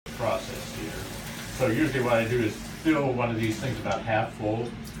process here. So usually what I do is fill one of these things about half full,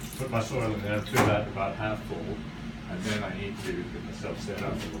 put my soil in there, fill that about half full, and then I need to get myself set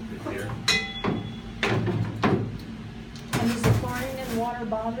up a little bit here. And does the chlorine in the water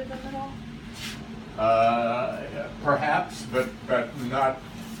bother them at all? Perhaps, but not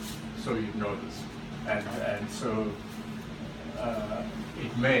so you'd notice. And so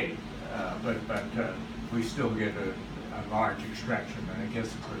it may, but we still get a large extraction. And I guess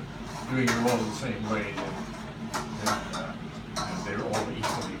if we're doing it all the same way, then they're all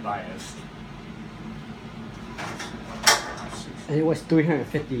equally biased. And it was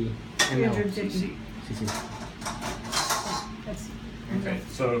 350 ml. 350 cc. That's, Okay,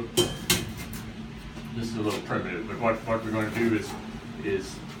 so this is a little primitive, but what we're going to do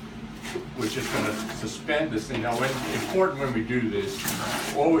is we're just going to suspend this thing. Now, important when we do this,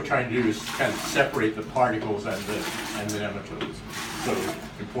 all we're trying to do is kind of separate the particles and the nematodes. So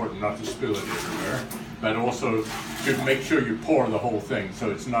important not to spill it everywhere, but also to make sure you pour the whole thing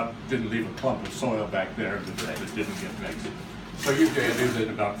so it's not didn't leave a clump of soil back there that didn't get mixed. So usually I do that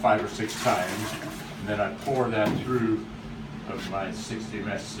about 5 or 6 times, and then I pour that through of my 60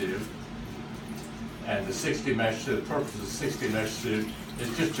 mesh sieve. And the 60 mesh, the purpose of the 60 mesh sieve is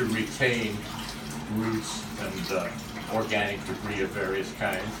just to retain roots and organic debris of various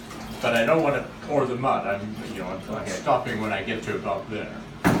kinds. But I don't want to pour the mud. I'm stopping when I get to about there.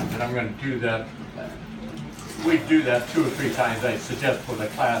 And I'm going to do that. We do that 2 or 3 times. I suggest for the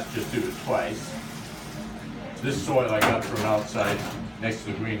class just do it twice. This soil I got from outside next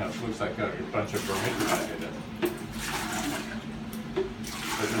to the greenhouse looks like a bunch of vermiculite in it.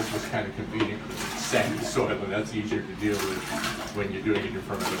 But this was kind of convenient with sandy soil, and that's easier to deal with when you're doing it in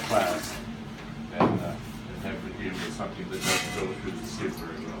front of a class than having to deal with something that doesn't go through the sieve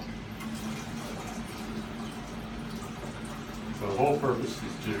very well. So the whole purpose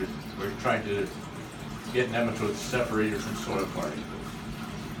is we're trying to get nematodes separated from soil particles.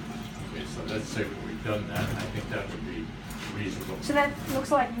 Okay, so let's say we've done that, and I think that would be reasonable. so that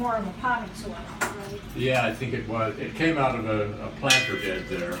looks like more of a potting soil, right? Yeah, I think it was. It came out of a planter bed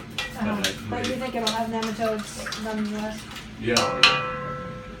there. But you think it'll have nematodes nonetheless? Yeah.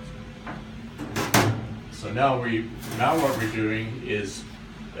 So now what we're doing is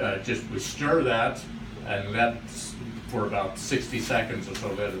just we stir that, and that's for about 60 seconds or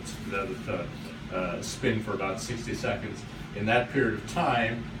so. Let it spin for about 60 seconds. In that period of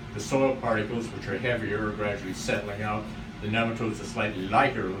time, the soil particles, which are heavier, are gradually settling out. The nematodes are slightly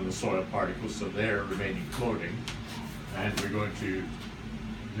lighter than the soil particles, so they're remaining floating. And we're going to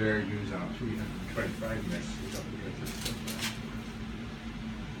there use our 325 mesh.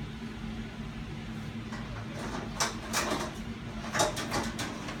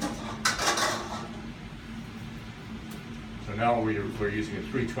 So now we're using a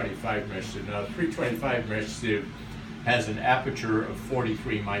 325 mesh sieve. Now, the 325 mesh sieve has an aperture of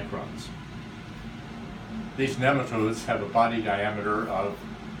 43 microns. These nematodes have a body diameter of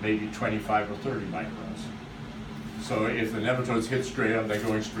maybe 25 or 30 microns. So if the nematodes hit straight on, they're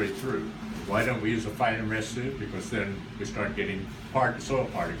going straight through. Why don't we use a finer mesh sieve? Because then we start getting soil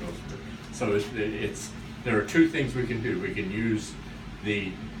particles. So there are 2 things we can do. We can use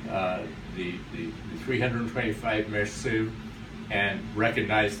the 325 mesh sieve and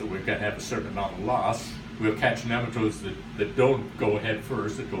recognize that we're going to have a certain amount of loss. We'll catch nematodes that don't go head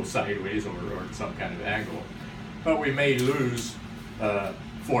first, that go sideways or at some kind of angle. But we may lose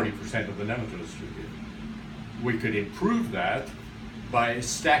 40% of the nematodes through here. We could improve that by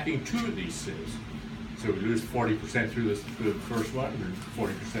stacking 2 of these sieves. So we lose 40% through the first one, and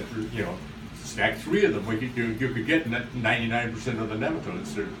 40% through, stack 3 of them. You could get 99% of the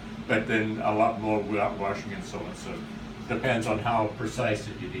nematodes through, but then a lot more without washing and so on. So it depends on how precise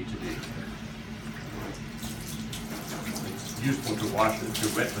that you need to be. It's useful to wash it, to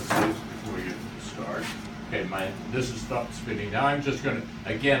wet the sieves before you start. Okay, this has stopped spinning. Now I'm just going to,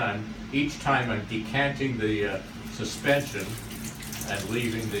 again, each time I'm decanting the suspension and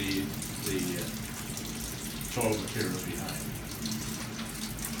leaving the soil material behind.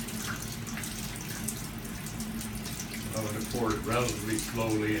 I'm going to pour it relatively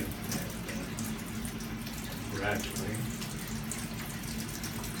slowly and gradually.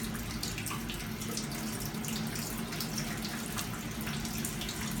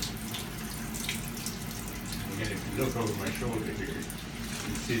 Again, if you look over my shoulder here,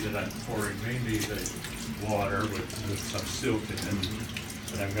 you see that I'm pouring mainly the water with some silt in it.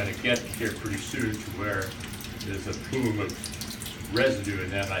 And I'm going to get here pretty soon to where there's a plume of residue in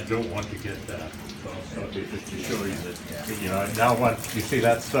there, and I don't want to get that. So I'll start just to show you that, now once you see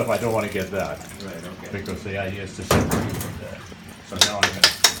that stuff, I don't want to get that. Right, okay. Because the idea is to separate from that. So now I'm going to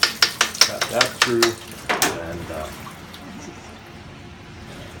that through and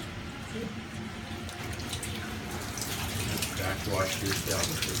backwash this down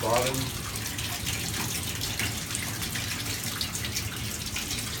at the bottom.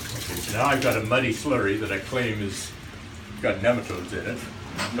 Okay, so now I've got a muddy slurry that I claim has got nematodes in it,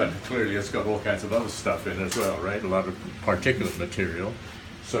 but clearly it's got all kinds of other stuff in it as well, right? A lot of particulate material.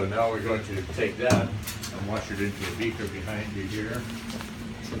 So now we're going to take that and wash it into a beaker behind you here.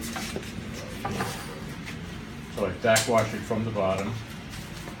 So I backwash it from the bottom.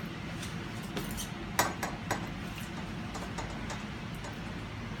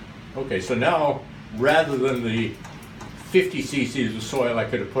 Okay, so now rather than the 50 cc's of soil I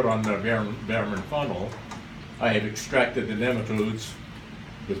could have put on the Behrman funnel, I have extracted the nematodes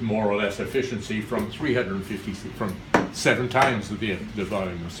with more or less efficiency from 350 from 7 times the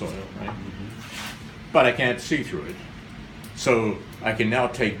volume of soil, right? But I can't see through it. So I can now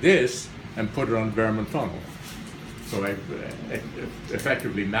take this and put it on the Behrman funnel. So I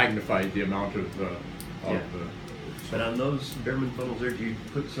effectively magnified the amount of But on those Behrman funnels there, do you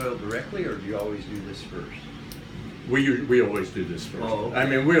put soil directly, or do you always do this first? we always do this first. Oh, okay. I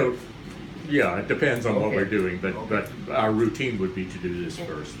mean, yeah, it depends on what Okay. we're doing, but our routine would be to do this And-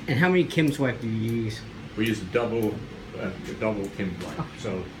 first. And how many Kim's wipe do you use? We use a double Kim wipe,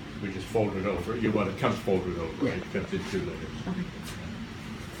 so we just fold it over. It comes folded over, right? It comes in 2 layers. Okay.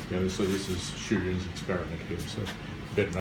 You know, so this is Shurian's experiment here. So